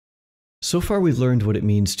So far, we've learned what it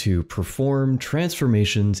means to perform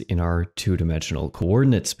transformations in our two-dimensional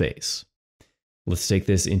coordinate space. Let's take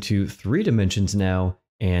this into 3 dimensions now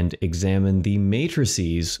and examine the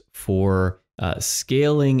matrices for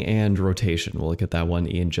scaling and rotation. We'll look at that one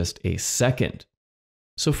in just a second.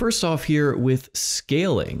 So first off here with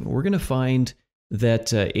scaling, we're going to find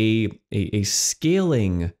that a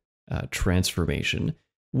scaling transformation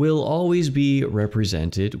will always be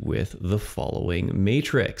represented with the following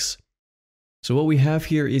matrix. So what we have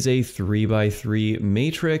here is a 3x3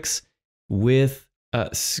 matrix with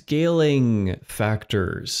scaling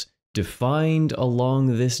factors defined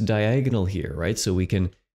along this diagonal here, right? So we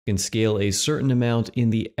can scale a certain amount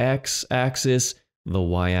in the x-axis, the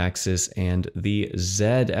y-axis, and the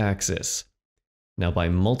z-axis. Now by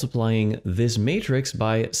multiplying this matrix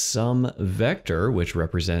by some vector, which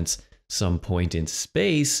represents some point in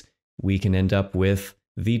space, we can end up with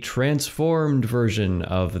the transformed version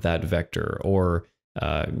of that vector, or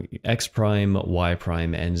x prime, y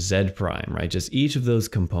prime, and z prime, right? Just each of those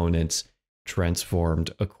components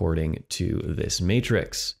transformed according to this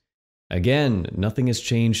matrix. Again, nothing has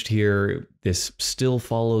changed here. This still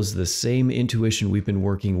follows the same intuition we've been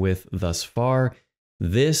working with thus far.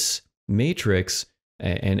 This matrix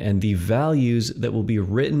and the values that will be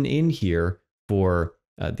written in here for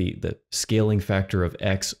the scaling factor of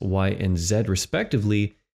x, y, and z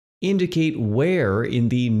respectively indicate where in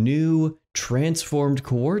the new transformed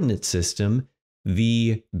coordinate system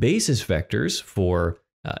the basis vectors for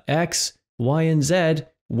x, y, and z,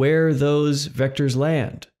 where those vectors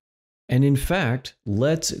land. And in fact,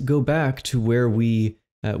 let's go back to where we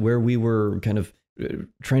were kind of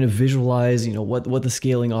trying to visualize, what the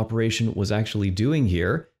scaling operation was actually doing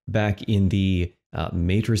here back in the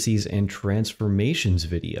matrices and transformations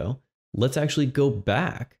video. Let's actually go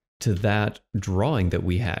back to that drawing that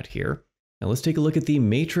we had here. Now let's take a look at the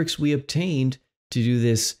matrix we obtained to do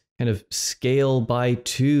this kind of scale by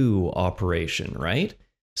 2 operation, right?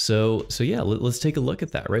 So yeah, let's take a look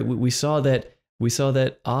at that, right? We saw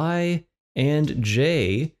that I and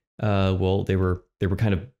j, well, they were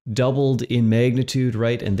kind of doubled in magnitude,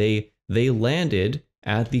 right? And they landed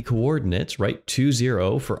at the coordinates, right? 2,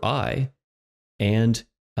 0 for I, and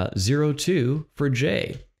 0, 2 for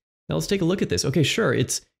j. Now let's take a look at this. Okay, sure,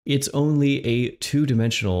 it's only a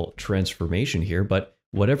 2-dimensional transformation here, but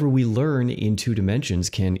whatever we learn in 2 dimensions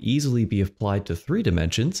can easily be applied to 3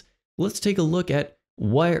 dimensions. Let's take a look at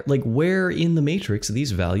where in the matrix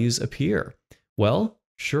these values appear. Well,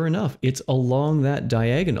 sure enough, it's along that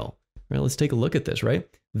diagonal. Right, let's take a look at this, right?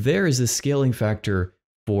 There is the scaling factor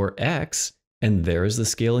for x, and there is the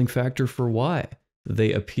scaling factor for y.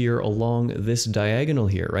 They appear along this diagonal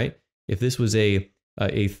here, right? If this was a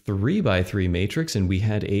 3x3 matrix and we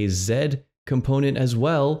had a z component as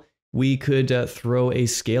well, we could throw a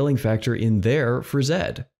scaling factor in there for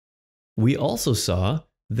z. We also saw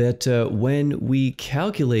that when we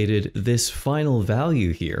calculated this final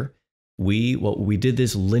value here, we did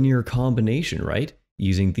this linear combination, right?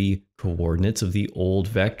 Using the coordinates of the old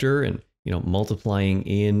vector and multiplying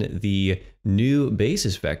in the new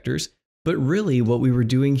basis vectors. But really what we were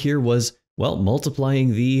doing here was, well,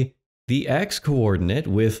 multiplying the x coordinate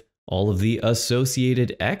with all of the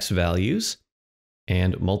associated x values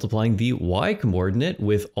and multiplying the y coordinate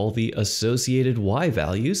with all the associated y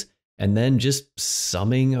values, and then just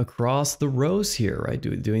summing across the rows here, right?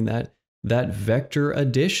 Doing that vector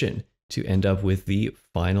addition to end up with the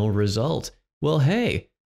final result. Well, hey,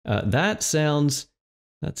 that sounds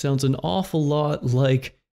an awful lot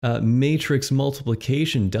like matrix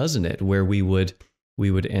multiplication, doesn't it? Where we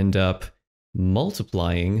would end up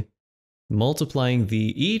multiplying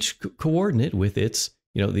each coordinate with its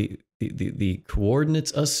the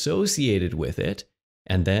coordinates associated with it,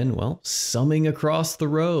 and then, well, summing across the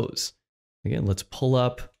rows. Again, let's pull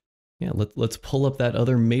up that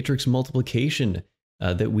other matrix multiplication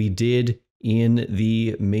that we did in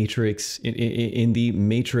the matrix in the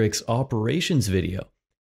matrix operations video,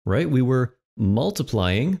 right? We were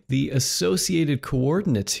multiplying the associated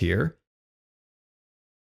coordinates here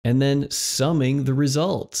and then summing the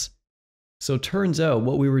results. So turns out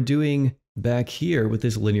what we were doing back here with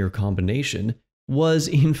this linear combination was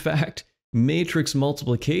in fact matrix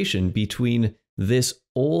multiplication between this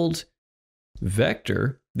old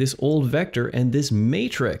vector and this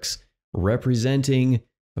matrix, representing,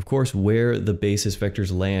 of course, where the basis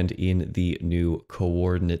vectors land in the new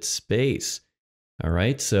coordinate space. All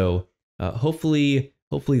right, so hopefully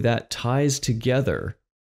that ties together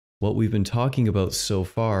what we've been talking about so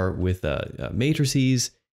far with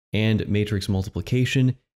matrices and matrix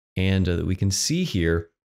multiplication, and that we can see here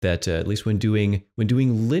that at least when doing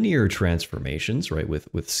linear transformations, right,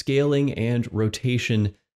 with scaling and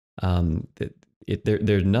rotation,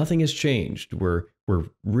 nothing has changed. We're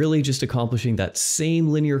really just accomplishing that same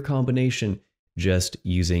linear combination, just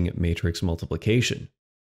using matrix multiplication.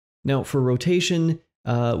 Now for rotation,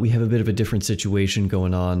 we have a bit of a different situation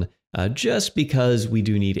going on, just because we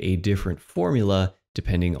do need a different formula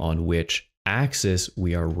depending on which axis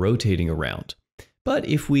we are rotating around. But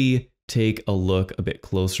if we take a look a bit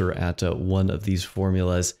closer at one of these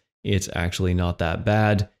formulas, it's actually not that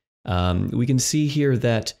bad. We can see here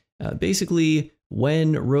that basically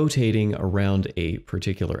when rotating around a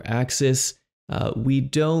particular axis, we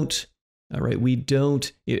don't,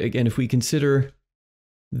 again, if we consider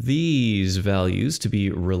these values to be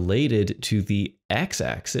related to the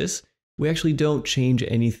x-axis, we actually don't change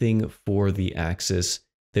anything for the axis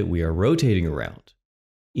that we are rotating around.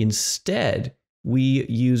 Instead, we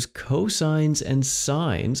use cosines and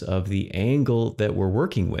sines of the angle that we're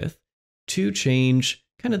working with to change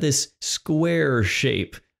kind of this square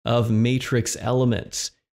shape of matrix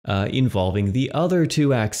elements involving the other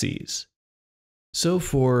two axes. So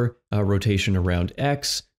for rotation around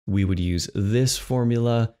x, we would use this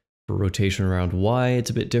formula. For rotation around y, it's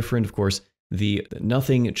a bit different. Of course,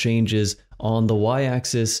 nothing changes on the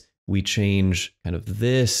y-axis. We change kind of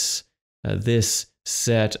this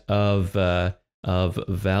set of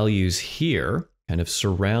values here, kind of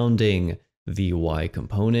surrounding the y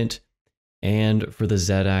component. And for the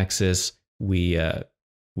z-axis, we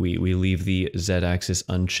leave the z-axis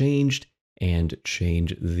unchanged and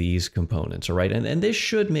change these components. All right, and this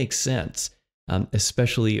should make sense,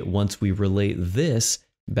 especially once we relate this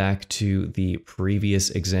back to the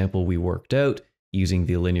previous example we worked out using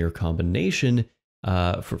the linear combination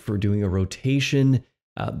for doing a rotation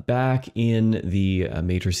back in the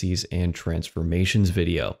matrices and transformations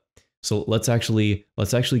video. So let's actually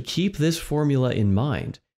keep this formula in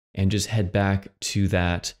mind and just head back to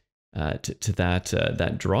that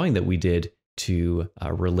that drawing that we did to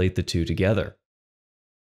relate the two together.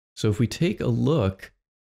 So if we take a look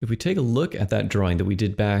at that drawing that we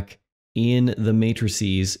did back in the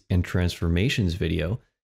matrices and transformations video,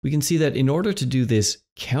 we can see that in order to do this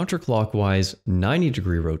counterclockwise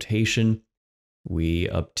 90-degree rotation, we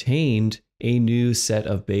obtained a new set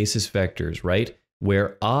of basis vectors, right?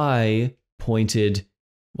 Where I pointed,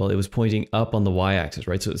 well, it was pointing up on the y-axis,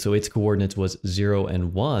 right? So its coordinates was 0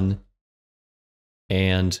 and 1.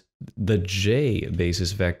 And the j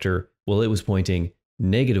basis vector, well, it was pointing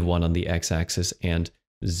 -1 on the x-axis and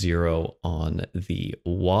 0 on the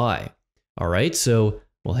y. All right, so,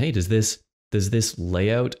 well, hey, does this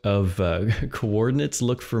layout of coordinates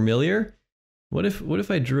look familiar? What if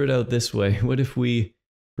I drew it out this way? What if we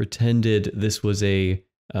pretended this was a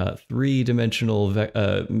three-dimensional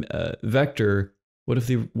vector? What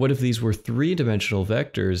if these were three-dimensional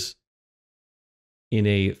vectors in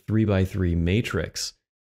a 3x3 matrix?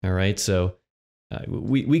 All right, so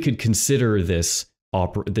we could consider this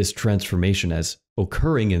transformation as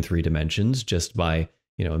occurring in 3 dimensions just by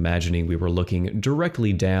imagining we were looking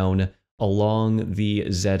directly down along the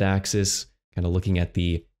z-axis, kind of looking at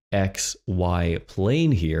the x-y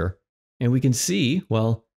plane here, and we can see,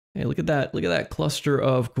 well, hey, look at that cluster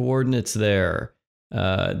of coordinates there.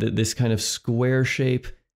 This kind of square shape.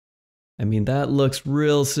 I mean, that looks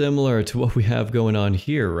real similar to what we have going on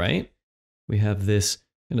here, right? We have this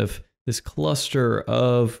cluster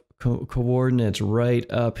of coordinates right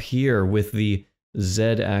up here with the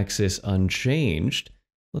z-axis unchanged.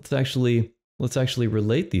 Let's actually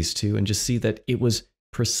relate these two and just see that it was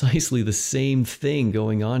precisely the same thing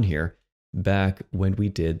going on here back when we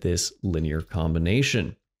did this linear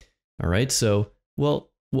combination. All right, so,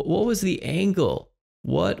 well, what was the angle?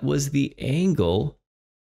 What was the angle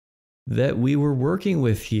that we were working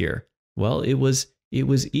with here? Well, it was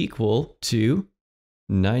equal to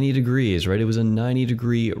 90 degrees, right? It was a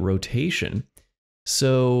 90-degree rotation.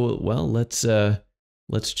 So, well, let's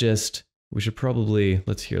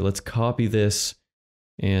copy this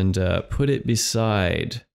and put it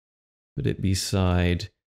beside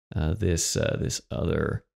this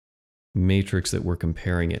other matrix that we're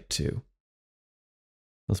comparing it to.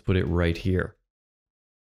 Let's put it right here.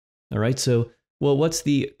 All right, so, well, what's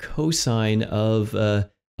the cosine of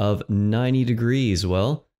 90 degrees?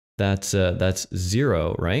 Well, that's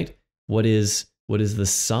 0, right? What is the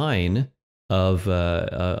sine of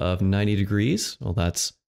 90 degrees? Well,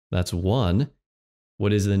 that's 1.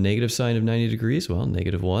 What is the negative sine of 90 degrees? Well,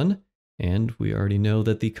 -1. And we already know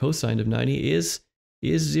that the cosine of 90 is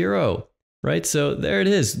 0, right? So there it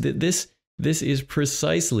is. This is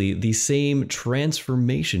precisely the same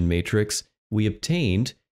transformation matrix we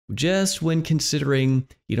obtained just when considering,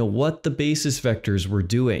 what the basis vectors were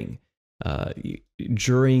doing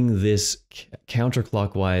during this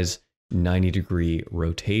counterclockwise 90-degree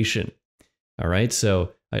rotation. All right,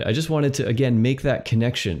 so I just wanted to, again, make that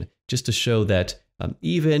connection just to show that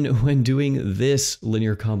even when doing this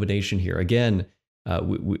linear combination here, again,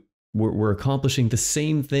 we're accomplishing the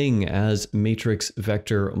same thing as matrix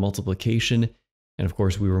vector multiplication. And of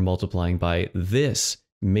course, we were multiplying by this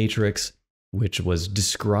matrix, which was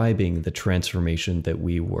describing the transformation that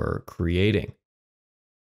we were creating.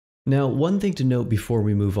 Now, one thing to note before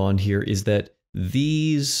we move on here is that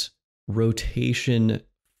these rotation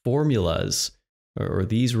formulas or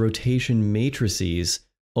these rotation matrices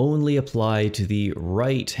only apply to the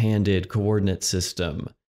right-handed coordinate system.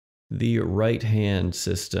 The right-hand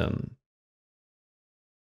system.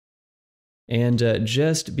 And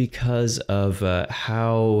just because of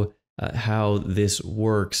how this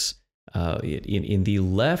works in the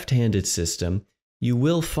left-handed system, you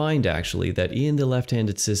will find actually that in the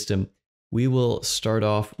left-handed system, we will start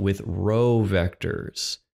off with row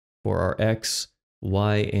vectors for our x,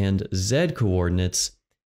 y, and z coordinates.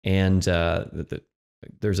 And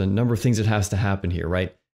there's a number of things that has to happen here,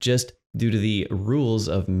 right? Just due to the rules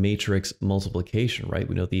of matrix multiplication, right?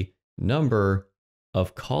 We know the number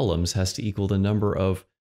of columns has to equal the number of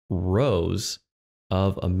rows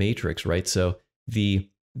of a matrix, right? So the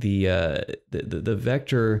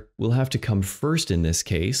vector will have to come first in this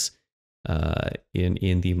case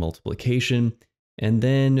in the multiplication, and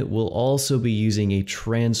then we'll also be using a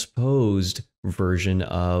transposed version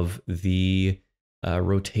of the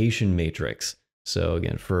rotation matrix. So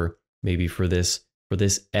again, for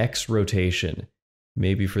this x rotation,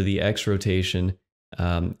 maybe for the x rotation,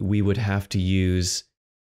 we would have to use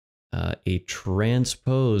a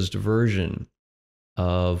transposed version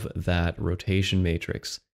of that rotation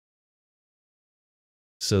matrix.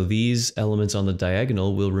 So these elements on the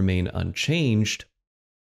diagonal will remain unchanged.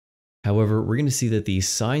 However, we're going to see that the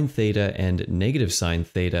sine theta and negative sine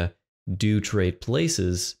theta do trade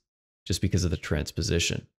places just because of the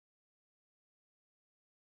transposition.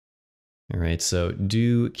 All right, so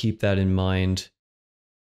do keep that in mind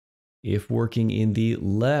if working in the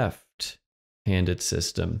left-handed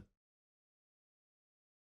system.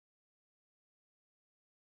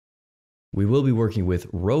 We will be working with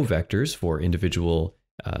row vectors for individual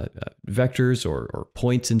vectors or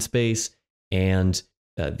points in space, and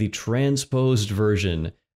the transposed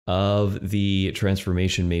version of the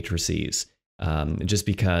transformation matrices, just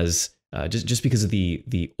because of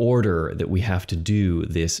the order that we have to do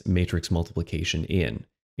this matrix multiplication in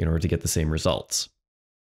order to get the same results.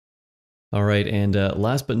 All right, and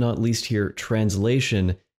last but not least here,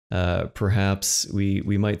 translation. Perhaps we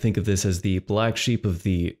might think of this as the black sheep of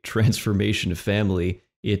the transformation family.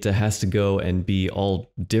 It has to go and be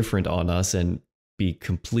all different on us and be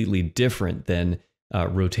completely different than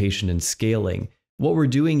rotation and scaling. What we're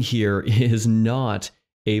doing here is not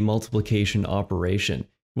a multiplication operation.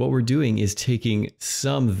 What we're doing is taking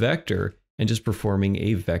some vector and just performing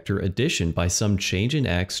a vector addition by some change in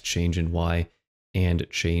x, change in y, and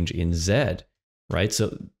change in z, right?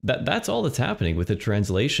 So that's all that's happening with a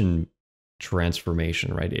translation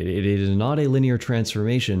transformation, right? It is not a linear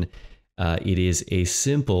transformation. It is a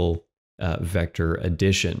simple vector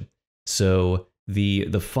addition. So the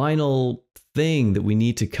final thing that we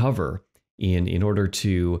need to cover in order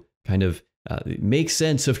to kind of make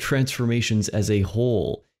sense of transformations as a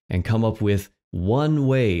whole and come up with one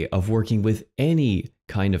way of working with any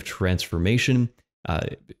kind of transformation,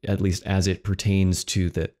 at least as it pertains to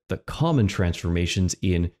the common transformations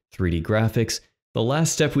in 3D graphics. The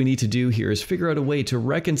last step we need to do here is figure out a way to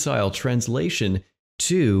reconcile translation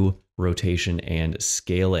to rotation and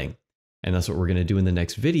scaling. And that's what we're going to do in the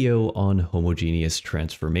next video on homogeneous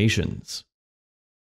transformations.